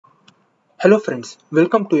Hello friends,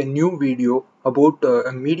 welcome to a new video about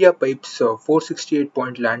MediaPipe's 468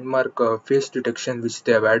 point landmark face detection, which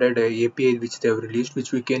they have added a API which they have released,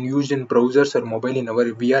 which we can use in browsers or mobile in our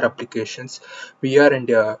VR applications, VR and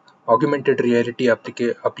augmented reality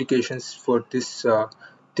applications for this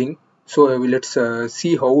thing. So let's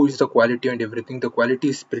see how is the quality and everything. The quality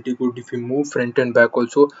is pretty good. If you move front and back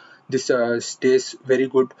also, this stays very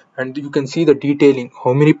good, and you can see the detailing,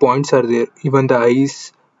 how many points are there, even the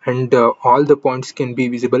eyes, and all the points can be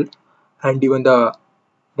visible, and even the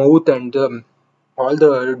mouth and all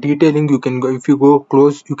the detailing. You can go, if you go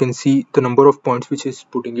close, you can see the number of points which is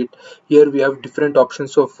putting it. Here we have different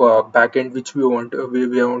options of backend which we want. We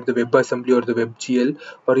want the WebAssembly or the WebGL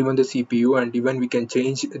or even the CPU, and even we can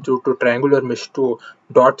change to triangular mesh to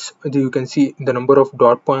dots. You can see the number of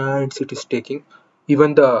dot points it is taking.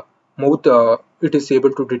 Even the mouth, it is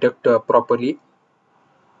able to detect properly,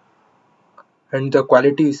 and the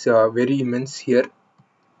quality is very immense here.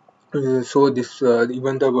 So this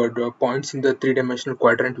even the word points in the three-dimensional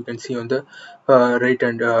quadrant you can see on the right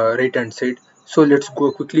hand side. So let's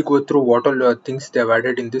quickly go through what all things they have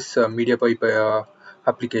added in this MediaPipe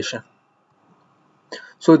application.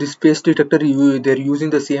 So this face detector, they're using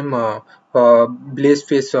the same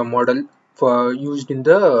BlazeFace model for used in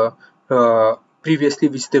the previously,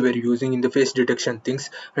 which they were using in the face detection things,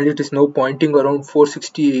 and it is now pointing around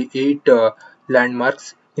 468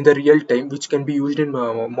 landmarks in the real time, which can be used in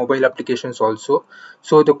mobile applications also.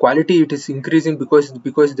 So the quality, it is increasing because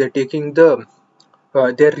they're taking the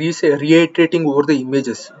they're reiterating over the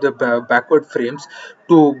images, the backward frames,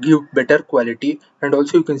 to give better quality. And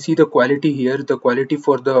also you can see the quality here, the quality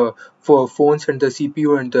for phones and the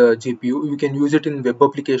CPU and the GPU. You can use it in web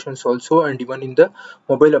applications also, and even in the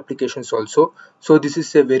mobile applications also. So this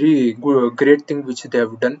is a very good, great thing which they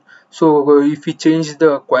have done. So if we change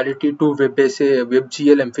the quality to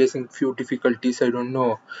WebGL, I'm facing few difficulties. I don't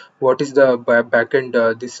know what is the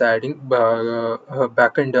backend this adding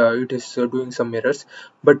backend, it is doing some errors,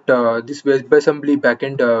 but this WebAssembly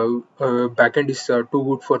backend is too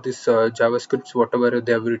good for this JavaScripts whatever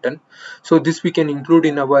they have written. So this we can include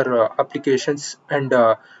in our applications, and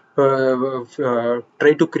try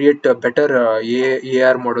to create better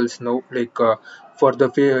AR models now, like for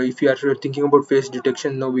the if you are thinking about face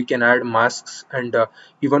detection, now we can add masks, and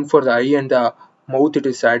even for the eye and the mouth, it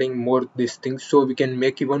is adding more these things, so we can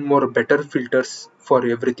make even more better filters for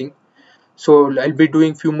everything. So I'll be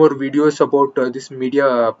doing few more videos about this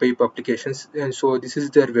MediaPipe applications, and so this is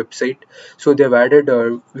their website. So they've added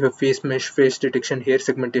face mesh, face detection, hair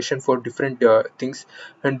segmentation for different things,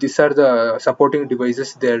 and these are the supporting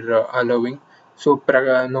devices they're allowing. So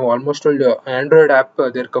now almost all the Android app,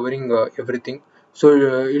 they're covering everything. So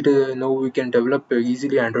now we can develop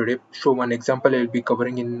easily Android app. So one example I'll be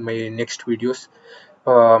covering in my next videos.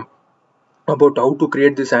 Uh, about how to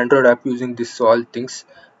create this Android app using this all things,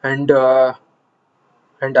 and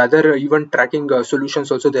other even tracking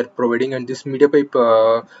solutions also they're providing. And this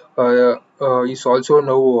MediaPipe is also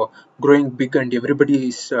now growing big, and everybody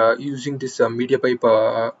is using this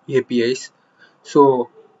MediaPipe APIs. So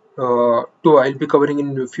I'll be covering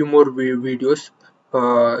in a few more videos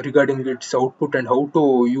regarding its output and how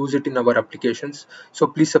to use it in our applications. So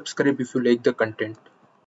please subscribe if you like the content.